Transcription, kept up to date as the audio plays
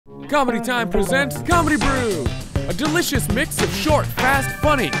Comedy Time presents Comedy Brew, a delicious mix of short, fast,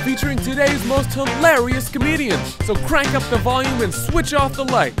 funny, featuring today's most hilarious comedians. So crank up the volume and switch off the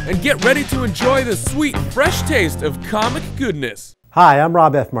light, and get ready to enjoy the sweet, fresh taste of comic goodness. Hi, I'm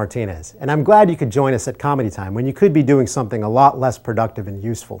Rob F. Martinez, and I'm glad you could join us at Comedy Time when you could be doing something a lot less productive and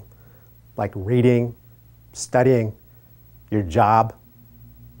useful, like reading, studying, your job.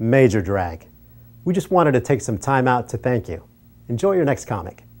 Major drag. We just wanted to take some time out to thank you. Enjoy your next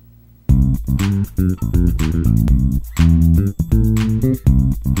comic.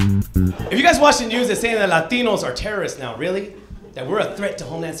 If you guys watch the news, they're saying that Latinos are terrorists now. Really? That we're a threat to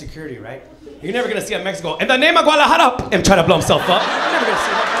Homeland Security, right? You're never gonna see a Mexico in the name of Guadalajara and try to blow himself up. You're never gonna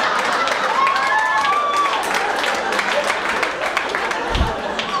see that.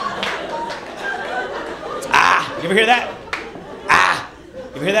 Ah, you ever hear that? Ah,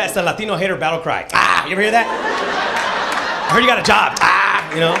 you ever hear that? It's the Latino hater battle cry. Ah, you ever hear that? I heard you got a job.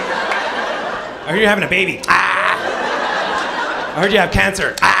 Ah, you know. I heard you're having a baby. Ah. I heard you have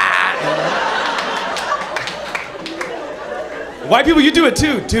cancer. Ah. You know? White people, you do it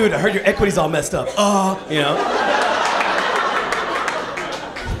too. Dude, I heard your equity's all messed up. You know.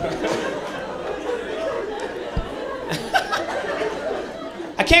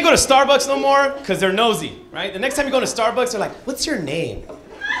 I can't go to Starbucks no more because they're nosy, right? The next time you go to Starbucks, they're like, what's your name?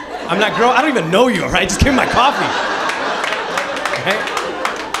 I'm like, girl, I don't even know you, right? Just give me my coffee. Right?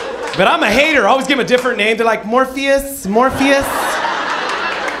 But I'm a hater. I always give them a different name. They're like, Morpheus, Morpheus,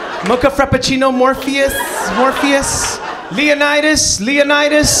 Mocha Frappuccino, Morpheus, Morpheus, Leonidas,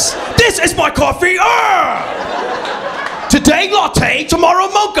 Leonidas. This is my coffee. Today latte, tomorrow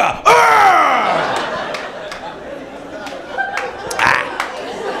mocha.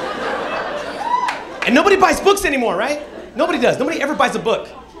 And nobody buys books anymore, right? Nobody does. Nobody ever buys a book.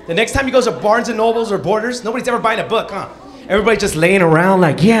 The next time you go to Barnes and Nobles or Borders, nobody's ever buying a book, huh? Everybody just laying around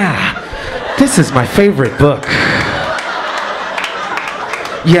like, yeah, this is my favorite book.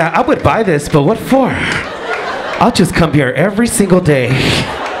 Yeah, I would buy this, but what for? I'll just come here every single day.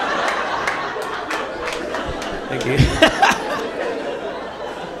 Thank you.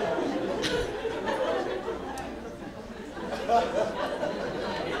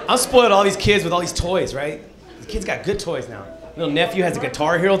 I'm spoiled all these kids with all these toys, right? The kids got good toys now. Little nephew has a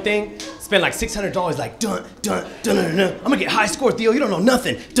Guitar Hero thing. Spent like $600 like dun dun dun dun dun. I'm gonna get high score, Theo. You don't know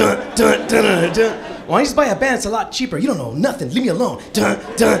nothing. Dun dun dun dun dun. Why don't you just buy a band? It's a lot cheaper. You don't know nothing. Leave me alone. Dun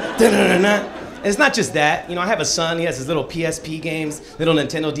dun dun dun dun. And it's not just that. You know, I have a son. He has his little PSP games, little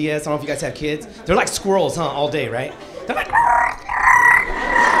Nintendo DS. I don't know if you guys have kids. They're like squirrels, huh? All day, right? They're like, right?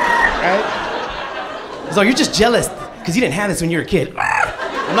 So you're just jealous because you didn't have this when you were a kid.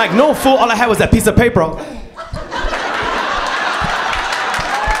 I'm like, no, fool. All I had was that piece of paper.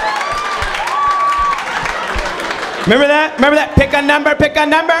 Remember that? Remember that? Pick a number, pick a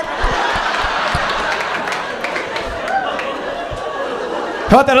number.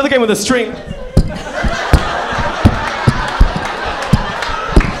 How about that other game with a string?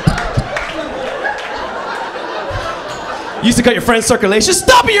 You used to cut your friend's circulation.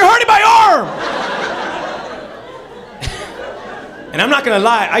 Stop it, you're hurting my arm! And I'm not gonna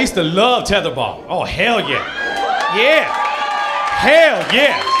lie, I used to love tetherball. Oh, hell yeah. Yeah. Hell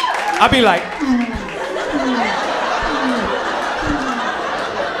yeah. I'd be like,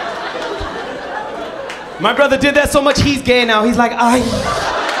 my brother did that so much, he's gay now. He's like,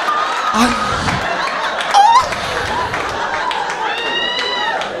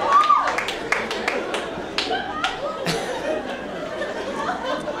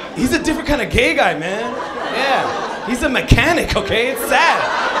 He's a different kind of gay guy, man. Yeah. He's a mechanic, okay? It's sad.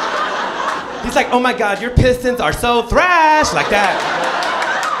 He's like, oh my God, your pistons are so thrash, like that.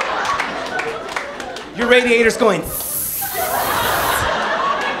 Your radiator's going.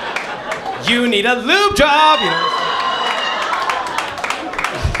 You need a lube job, you know.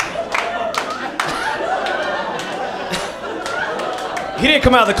 He didn't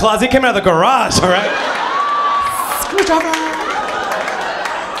come out of the closet, he came out of the garage, all right? Screwdriver.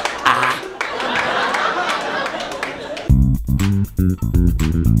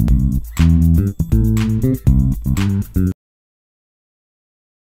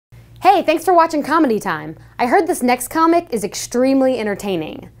 Hey, thanks for watching Comedy Time. I heard this next comic is extremely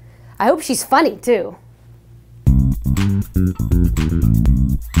entertaining. I hope she's funny, too.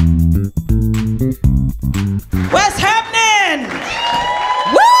 What's happening?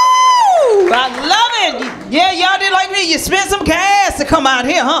 Woo! I love it. Yeah, y'all did like me. You spent some gas to come out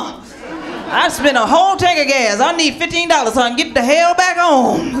here, huh? I spent a whole tank of gas. I need $15 so I can get the hell back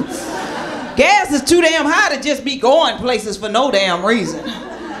home. Gas is too damn high to just be going places for no damn reason.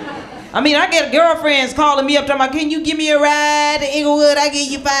 I mean, I get girlfriends calling me up talking about, can you give me a ride to Inglewood? I give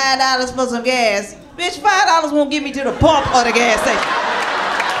you $5 for some gas. Bitch, $5 won't get me to the pump or the gas station.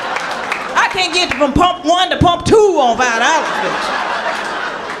 I can't get from pump 1 to pump 2 on $5, bitch.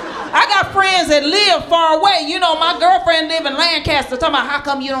 I got friends that live far away. You know, my girlfriend live in Lancaster talking about, how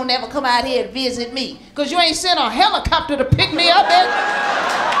come you don't ever come out here and visit me? Because you ain't sent a helicopter to pick me up, bitch.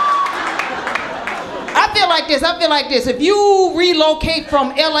 I feel like this. If you relocate from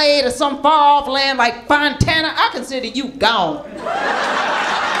LA to some far off land like Fontana, I consider you gone.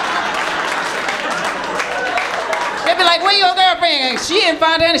 They be like, where your girlfriend? She in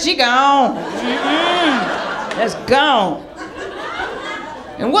Fontana, she gone. That's gone.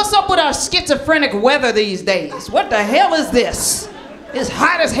 And what's up with our schizophrenic weather these days? What the hell is this? It's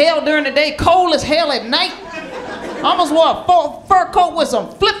hot as hell during the day, cold as hell at night. I almost wore a fur coat with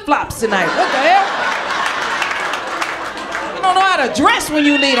some flip-flops tonight. What the hell? You don't know how to dress when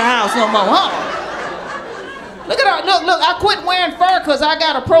you leave the house no more, huh? Look, I quit wearing fur because I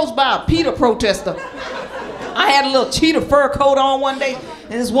got approached by a PETA protester. I had a little cheetah fur coat on one day,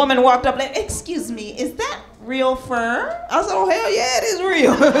 and this woman walked up like, excuse me, is that real fur? I said, oh, hell yeah, it is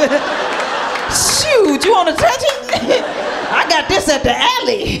real. Shoot, you want to touch it? I got this at the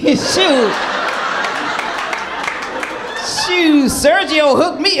alley. Shoot, Sergio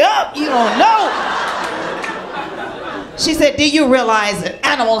hooked me up, you don't know. She said, do you realize an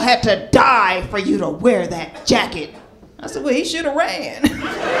animal had to die for you to wear that jacket? I said, well, he should have ran.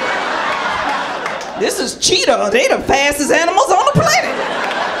 This is cheetah. They the fastest animals on the planet.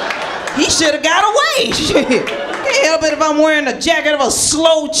 He should have got away. Shit. Can't help it if I'm wearing the jacket of a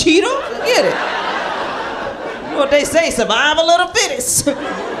slow cheetah. Forget it. You know what they say, survival of the fittest.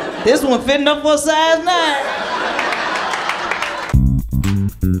 This one fitting up for a size 9.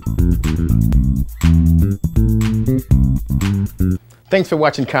 Thanks for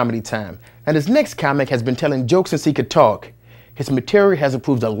watching Comedy Time. Now this next comic has been telling jokes since he could talk. His material has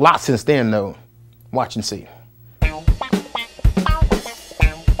improved a lot since then though. Watch and see.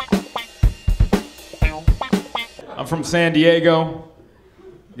 I'm from San Diego.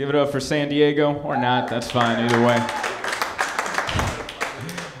 Give it up for San Diego, or not, that's fine, either way.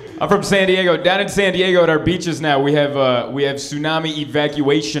 I'm from San Diego. Down in San Diego at our beaches now, we have tsunami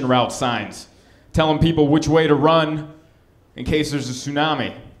evacuation route signs telling people which way to run in case there's a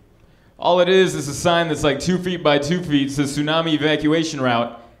tsunami. All it is a sign that's like 2 feet by 2 feet, it says tsunami evacuation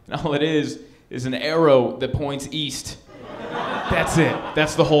route, and all it is an arrow that points east. That's it.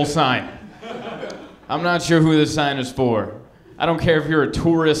 That's the whole sign. I'm not sure who this sign is for. I don't care if you're a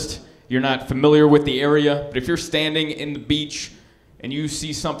tourist, you're not familiar with the area, but if you're standing in the beach and you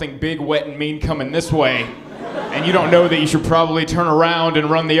see something big, wet, and mean coming this way, and you don't know that you should probably turn around and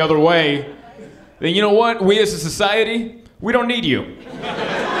run the other way, then you know what? We as a society, we don't need you.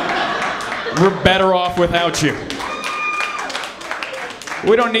 We're better off without you.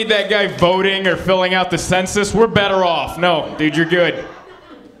 We don't need that guy voting or filling out the census. We're better off. No, dude, you're good.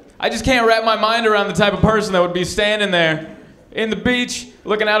 I just can't wrap my mind around the type of person that would be standing there in the beach,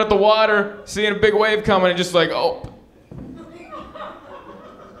 looking out at the water, seeing a big wave coming, and just like, oh.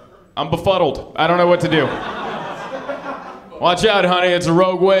 I'm befuddled. I don't know what to do. Watch out, honey, it's a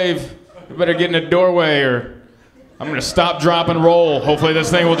rogue wave. You better get in a doorway or I'm gonna stop, drop, and roll. Hopefully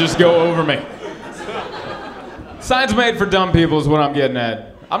this thing will just go over me. Signs made for dumb people is what I'm getting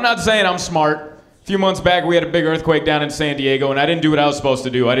at. I'm not saying I'm smart. A few months back, we had a big earthquake down in San Diego, and I didn't do what I was supposed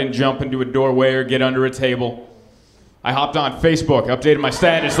to do. I didn't jump into a doorway or get under a table. I hopped on Facebook, updated my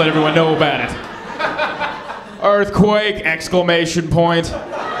status, let everyone know about it. Earthquake, exclamation point. You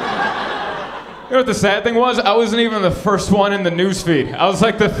know what the sad thing was? I wasn't even the first one in the newsfeed. I was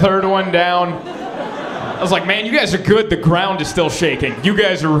like the third one down. I was like, man, you guys are good. The ground is still shaking. You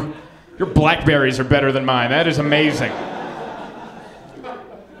guys are, your blackberries are better than mine. That is amazing.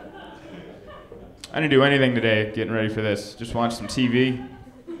 I didn't do anything today getting ready for this. Just watch some TV.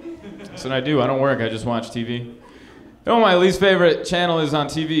 That's what I do. I don't work. I just watch TV. You know what my least favorite channel is on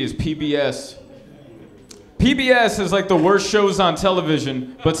TV is PBS. PBS is like the worst shows on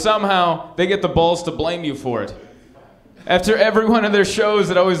television, but somehow they get the balls to blame you for it. After every one of their shows,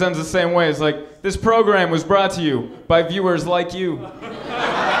 it always ends the same way. It's like, this program was brought to you by viewers like you.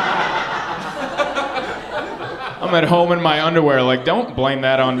 I'm at home in my underwear like, don't blame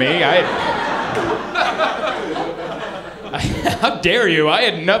that on me. How dare you? I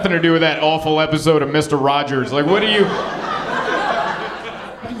had nothing to do with that awful episode of Mr. Rogers. Like, what are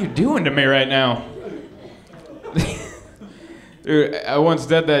you doing to me right now? Dude, I once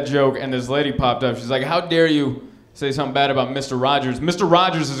did that joke and this lady popped up. She's like, how dare you say something bad about Mr. Rogers? Mr.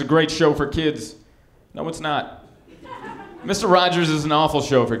 Rogers is a great show for kids. No, it's not. Mr. Rogers is an awful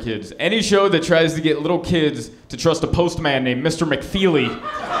show for kids. Any show that tries to get little kids to trust a postman named Mr. McFeely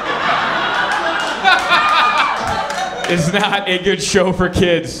is not a good show for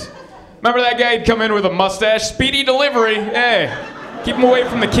kids. Remember that guy who'd come in with a mustache? Speedy delivery. Hey, keep him away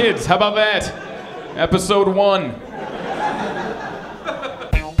from the kids. How about that? Episode 1.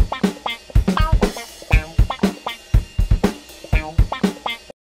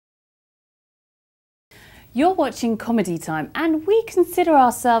 You're watching Comedy Time, and we consider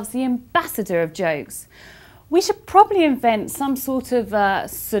ourselves the ambassador of jokes. We should probably invent some sort of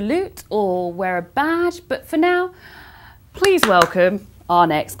salute or wear a badge, but for now, please welcome our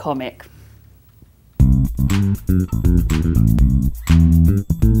next comic.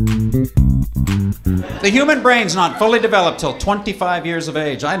 The human brain's not fully developed till 25 years of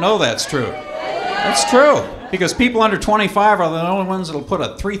age. I know that's true. That's true. Because people under 25 are the only ones that'll put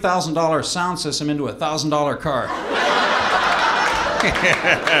a $3,000 sound system into a $1,000 car.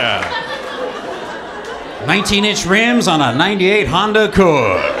 19-inch rims on a 98 Honda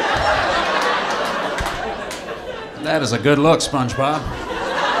Accord. That is a good look, SpongeBob.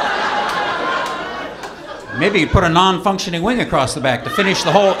 Maybe you put a non-functioning wing across the back to finish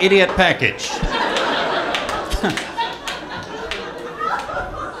the whole idiot package.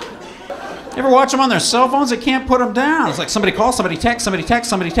 You ever watch them on their cell phones? They can't put them down. It's like somebody calls, somebody texts, somebody texts,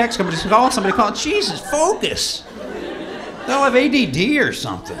 somebody texts, somebody calls, somebody calls. Jesus, focus. They'll have ADD or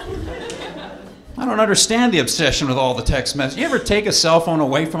something. I don't understand the obsession with all the text messages. You ever take a cell phone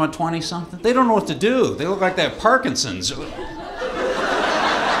away from a 20-something? They don't know what to do. They look like they have Parkinson's. I'm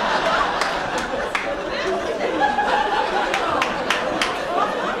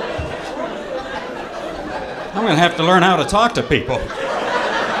going to have to learn how to talk to people.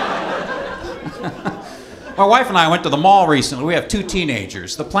 My wife and I went to the mall recently. We have 2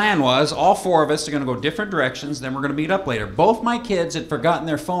 teenagers. The plan was all 4 of us are going to go different directions, then we're going to meet up later. Both my kids had forgotten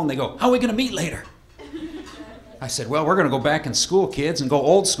their phone. They go, "How are we going to meet later?" I said, "Well, we're going to go back in school, kids, and go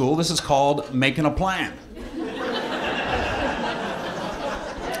old school. This is called making a plan."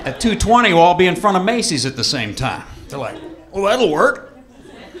 At 2:20, we'll all be in front of Macy's at the same time. They're like, "Well, that'll work."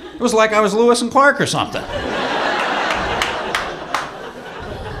 It was like I was Lewis and Clark or something.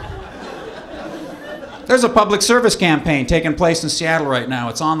 There's a public service campaign taking place in Seattle right now.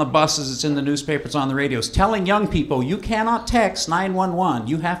 It's on the buses, it's in the newspapers, it's on the radios, telling young people you cannot text 911.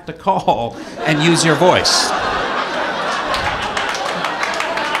 You have to call and use your voice.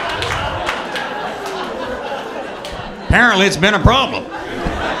 Apparently it's been a problem.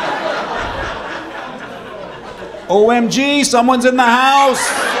 OMG, someone's in the house.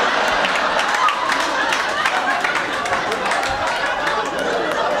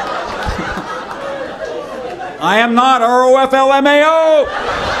 I am not ROFLMAO.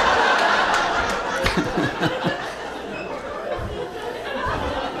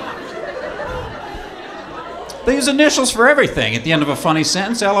 They use initials for everything at the end of a funny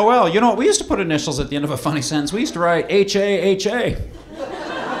sentence, LOL. You know what? We used to put initials at the end of a funny sentence. We used to write HAHA.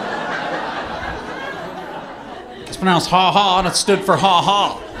 It's pronounced ha-ha, and it stood for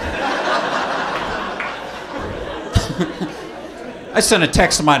ha-ha. I sent a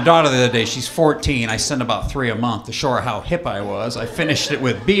text to my daughter the other day. She's 14. I sent about 3 a month to show her how hip I was. I finished it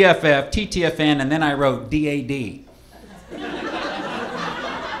with BFF, TTFN, and then I wrote DAD.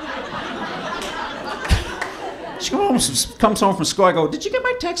 She comes home from school. I go, "Did you get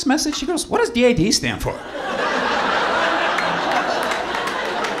my text message?" She goes, "What does DAD stand for?"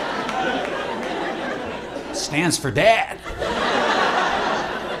 It stands for Dad.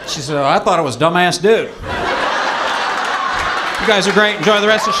 She said, "Oh, I thought it was dumbass dude." You guys are great. Enjoy the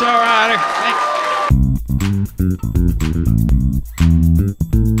rest of the show. All right.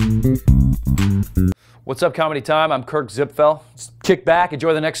 Thanks. What's up, Comedy Time? I'm Kirk Zipfel. Just kick back,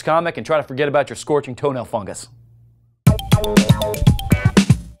 enjoy the next comic, and try to forget about your scorching toenail fungus.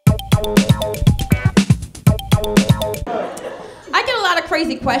 I get a lot of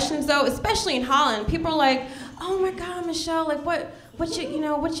crazy questions, though, especially in Holland. People are like, "Oh my God, Michelle, like what's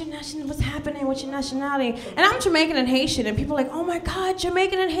happening? What's your nationality?" And I'm Jamaican and Haitian, and people are like, "Oh my God,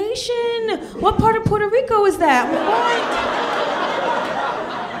 Jamaican and Haitian. What part of Puerto Rico is that?" I'm like, "What?"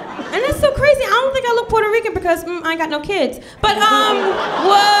 And that's so crazy. I don't think I look Puerto Rican because I ain't got no kids. But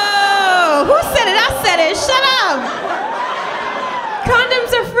whoa, who said it? I said it. Shut up.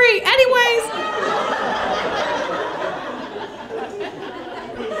 Condoms are free. Anyways.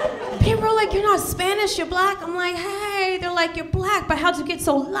 People are like, "You're not Spanish, you're black." I'm like, "Hey," they're like, "You're black, but how'd you get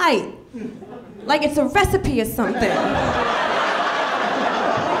so light?" Like it's a recipe or something.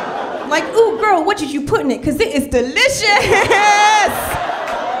 Like, "Ooh, girl, what did you put in it? Because it is delicious."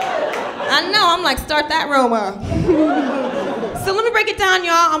 I know, I'm like, start that rumor. So let me break it down,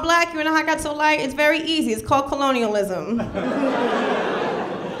 y'all. I'm black, you know how I got so light? It's very easy. It's called colonialism. Okay,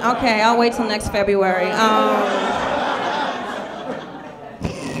 I'll wait till next February.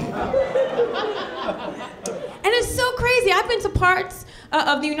 And it's so crazy. I've been to parts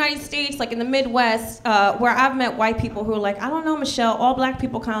of the United States, like in the Midwest, where I've met white people who are like, I don't know, Michelle, all black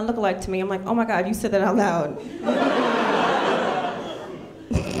people kind of look alike to me. I'm like, oh my God, you said that out loud.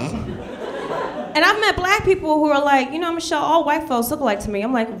 And I've met black people who are like, you know, Michelle, all white folks look alike to me.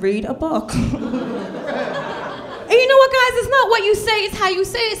 I'm like, read a book. And you know what, guys? It's not what you say, it's how you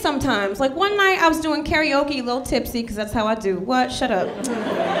say it sometimes. Like one night I was doing karaoke, a little tipsy, because that's how I do. What? Shut up.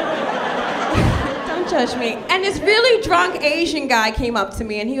 Don't judge me. And this really drunk Asian guy came up to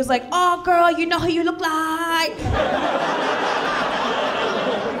me and he was like, oh girl, you know who you look like?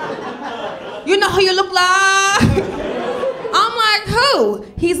 You know who you look like? I'm like, who?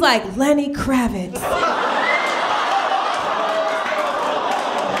 He's like, Lenny Kravitz.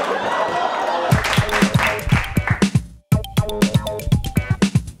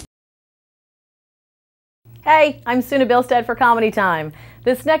 Hey, I'm Suna Bilstead for Comedy Time.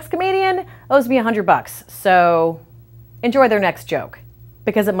 This next comedian owes me $100, so enjoy their next joke,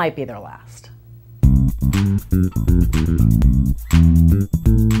 because it might be their last.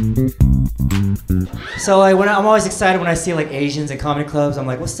 So like, I'm always excited when I see like Asians in comedy clubs. I'm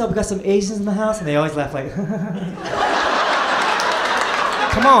like, what's up, we got some Asians in the house? And they always laugh like,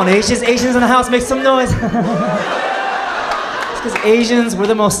 come on, Asians in the house, make some noise. It's because Asians, we're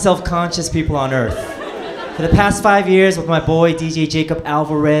the most self-conscious people on earth. For the past 5 years with my boy, DJ Jacob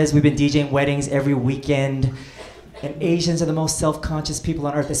Alvarez, we've been DJing weddings every weekend. And Asians are the most self-conscious people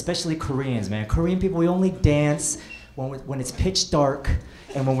on earth, especially Koreans, man. Korean people, we only dance when it's pitch dark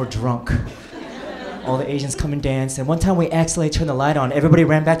and when we're drunk. All the Asians come and dance, and one time we accidentally turned the light on. Everybody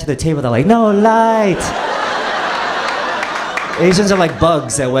ran back to their table. They're like, no light. Asians are like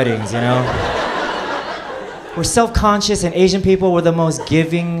bugs at weddings, you know? We're self-conscious, and Asian people, we're the most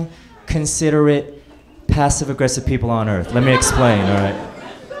giving, considerate, passive-aggressive people on earth. Let me explain, all right?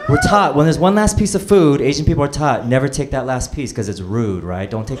 We're taught, when there's one last piece of food, Asian people are taught, never take that last piece, because it's rude, right?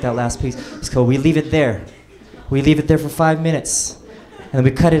 Don't take that last piece. It's cool. We leave it there. We leave it there for 5 minutes, and then we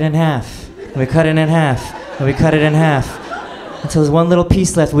cut it in half. And we cut it in half, and we cut it in half. Until there's one little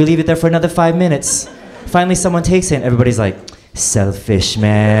piece left, we leave it there for another 5 minutes. Finally, someone takes it, and everybody's like, selfish,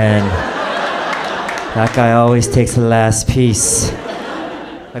 man. That guy always takes the last piece.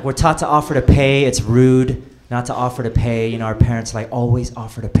 Like, we're taught to offer to pay. It's rude not to offer to pay. You know, our parents, like, always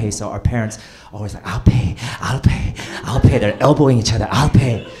offer to pay. So our parents always like, I'll pay, I'll pay, I'll pay. They're elbowing each other, I'll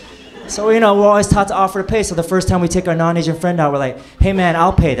pay. So, you know, we're always taught to offer to pay. So the first time we take our non-Asian friend out, we're like, hey man,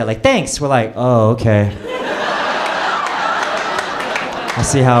 I'll pay. They're like, thanks. We're like, oh, okay. I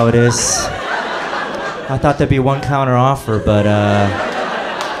see how it is. I thought there'd be one counter offer, but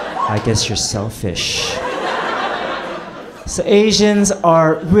I guess you're selfish. So Asians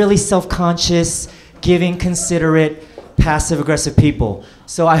are really self-conscious, giving, considerate, passive-aggressive people.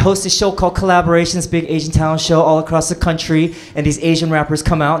 So I host a show called Collaborations, big Asian talent show all across the country, and these Asian rappers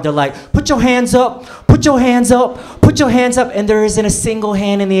come out, they're like, put your hands up, put your hands up, put your hands up, and there isn't a single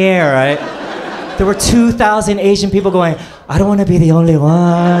hand in the air, right? There were 2,000 Asian people going, I don't want to be the only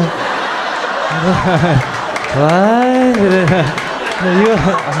one. What?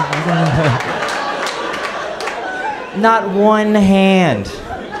 Not one hand.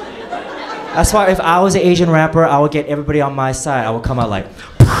 That's why if I was an Asian rapper, I would get everybody on my side. I would come out like,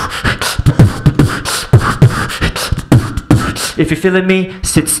 if you're feeling me,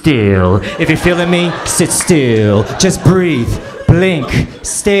 sit still. If you're feeling me, sit still. Just breathe, blink,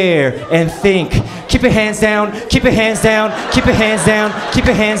 stare, and think. Keep your hands down, keep your hands down, keep your hands down, keep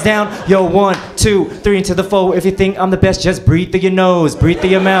your hands down. Yo, 1, 2, 3 into the 4. If you think I'm the best, just breathe through your nose, breathe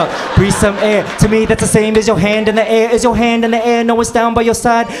through your mouth, breathe some air. To me, that's the same as your hand in the air. Is your hand in the air? No, it's down by your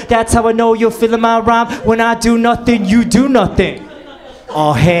side. That's how I know you're feeling my rhyme. When I do nothing, you do nothing.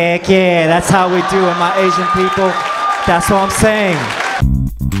 Oh, heck yeah, that's how we do it, my Asian people. That's what I'm saying.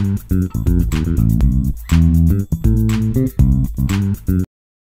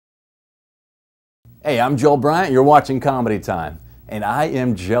 Hey, I'm Joel Bryant, you're watching Comedy Time, and I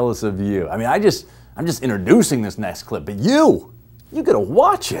am jealous of you. I mean, I'm just introducing this next clip, but you gotta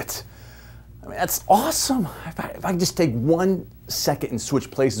watch it. I mean, that's awesome. If I could just take 1 second and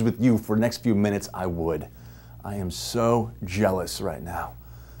switch places with you for the next few minutes, I would. I am so jealous right now.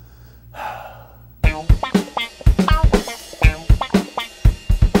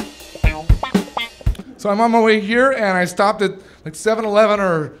 So I'm on my way here, and I stopped at like 7-Eleven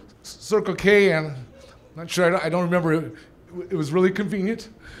or Circle K, and I'm not sure, I don't remember. It was really convenient.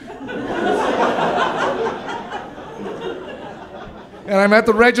 And I'm at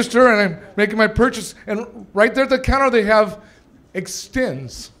the register and I'm making my purchase, and right there at the counter they have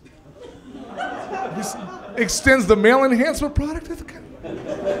Extends. This extends the male enhancement product at the counter.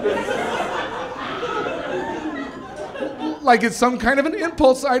 Like it's some kind of an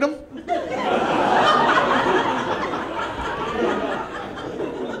impulse item.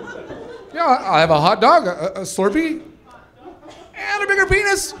 Yeah, I have a hot dog, a Slurpee, and a bigger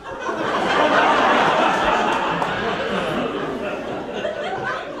penis.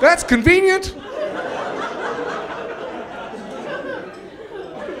 That's convenient.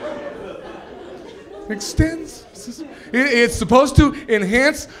 Extends. It's supposed to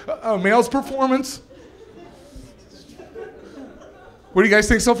enhance a male's performance. What do you guys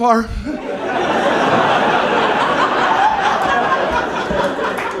think so far?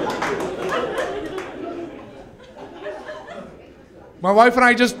 My wife and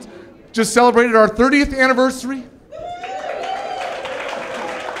I just celebrated our 30th anniversary.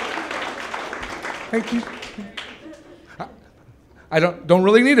 Thank you. I don't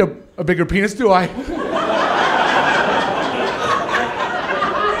really need a bigger penis, do I?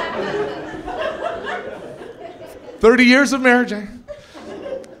 "30 years of marriage.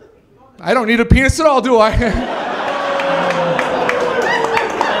 I don't need a penis at all, do I?"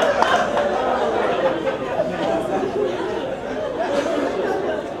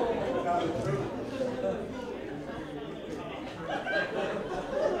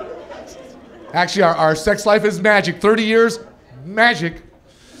 Actually, our sex life is magic. 30 years, magic.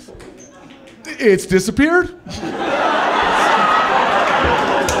 It's disappeared.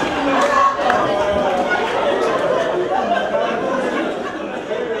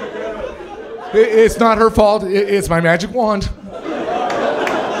 It's not her fault. It's my magic wand.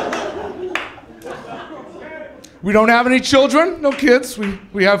 We don't have any children, no kids.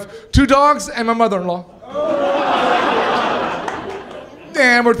 We have 2 dogs and my mother-in-law.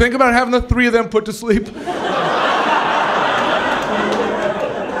 And we're thinking about having the 3 of them put to sleep.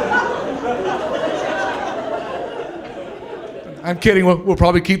 I'm kidding. We'll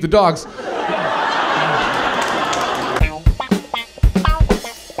probably keep the dogs.